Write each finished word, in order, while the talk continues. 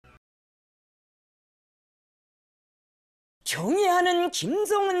경애하는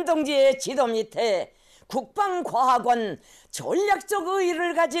김정은동지의 지도 밑에 국방과학원 전략적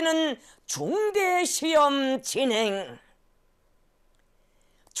의의를 가지는 중대시험 진행.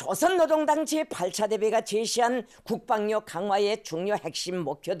 조선노동당 제8차 대회가 제시한 국방력 강화의 중요 핵심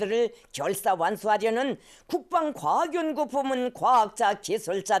목표들을 결사완수하려는 국방과학연구 부문 과학자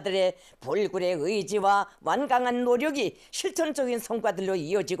기술자들의 불굴의 의지와 완강한 노력이 실천적인 성과들로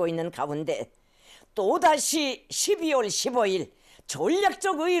이어지고 있는 가운데 또다시 12월 15일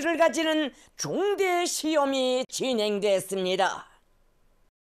전략적 의의를 가지는 중대시험이 진행됐습니다.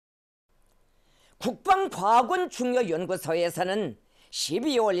 국방과학원 중요연구소에서는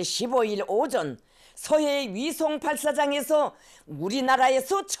 12월 15일 오전 서해 위성 발사장에서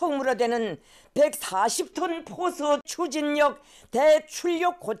우리나라에서 처음으로 되는 140톤 포수 추진력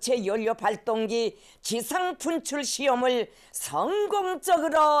대출력 고체 연료 발동기 지상 분출 시험을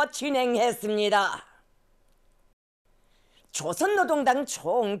성공적으로 진행했습니다. 조선노동당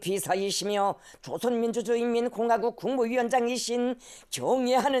총비서이시며 조선민주주의인민공화국 국무위원장이신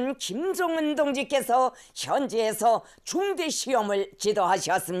경애하는 김정은 동지께서 현지에서 중대시험을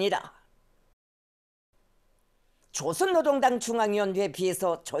지도하셨습니다. 조선노동당 중앙위원회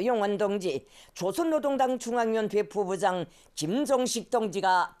비서 조영원 동지, 조선노동당 중앙위원회 부부장 김정식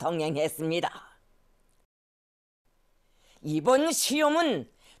동지가 동행했습니다. 이번 시험은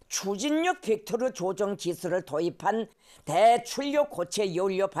추진력 벡터르 조정 기술을 도입한 대출력 고체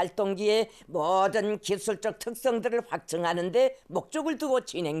연료 발동기의 모든 기술적 특성들을 확증하는 데 목적을 두고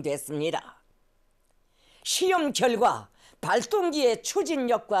진행됐습니다. 시험 결과 발동기의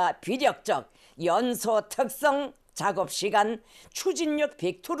추진력과 비력적, 연소 특성, 작업시간, 추진력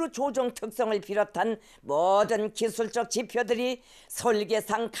벡터르 조정 특성을 비롯한 모든 기술적 지표들이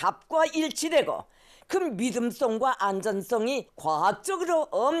설계상 값과 일치되고 그 믿음성과 안전성이 과학적으로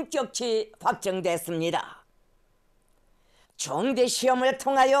엄격히 확정됐습니다. 중대시험을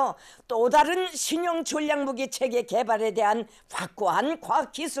통하여 또 다른 신형 전략무기 체계 개발에 대한 확고한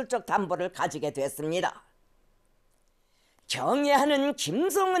과학기술적 담보를 가지게 됐습니다. 경애하는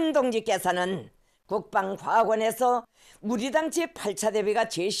김정은 동지께서는 국방과학원에서 우리 당 제8차 대회가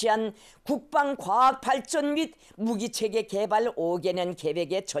제시한 국방과학발전 및 무기체계 개발 5개년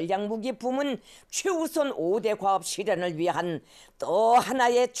계획의 전략무기 부문 최우선 5대 과업 실현을 위한 또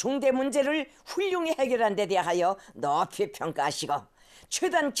하나의 중대 문제를 훌륭히 해결한 데 대하여 높이 평가하시고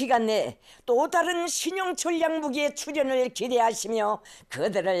최단 기간 내에 또 다른 신형 전략무기의 출현을 기대하시며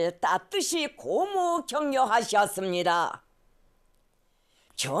그들을 따뜻이 고무 격려하셨습니다.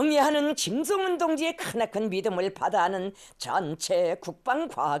 경애하는 김정은 동지의 크나큰 믿음을 받아하는 전체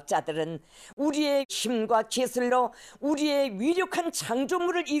국방과학자들은 우리의 힘과 기술로 우리의 위력한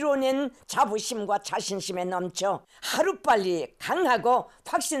창조물을 이뤄낸 자부심과 자신심에 넘쳐 하루빨리 강하고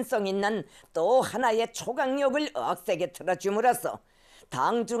확신성 있는 또 하나의 초강력을 억세게 틀어줌으로써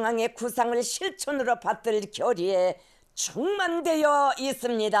당중앙의 구상을 실천으로 받들 결의에 충만되어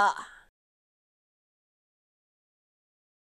있습니다.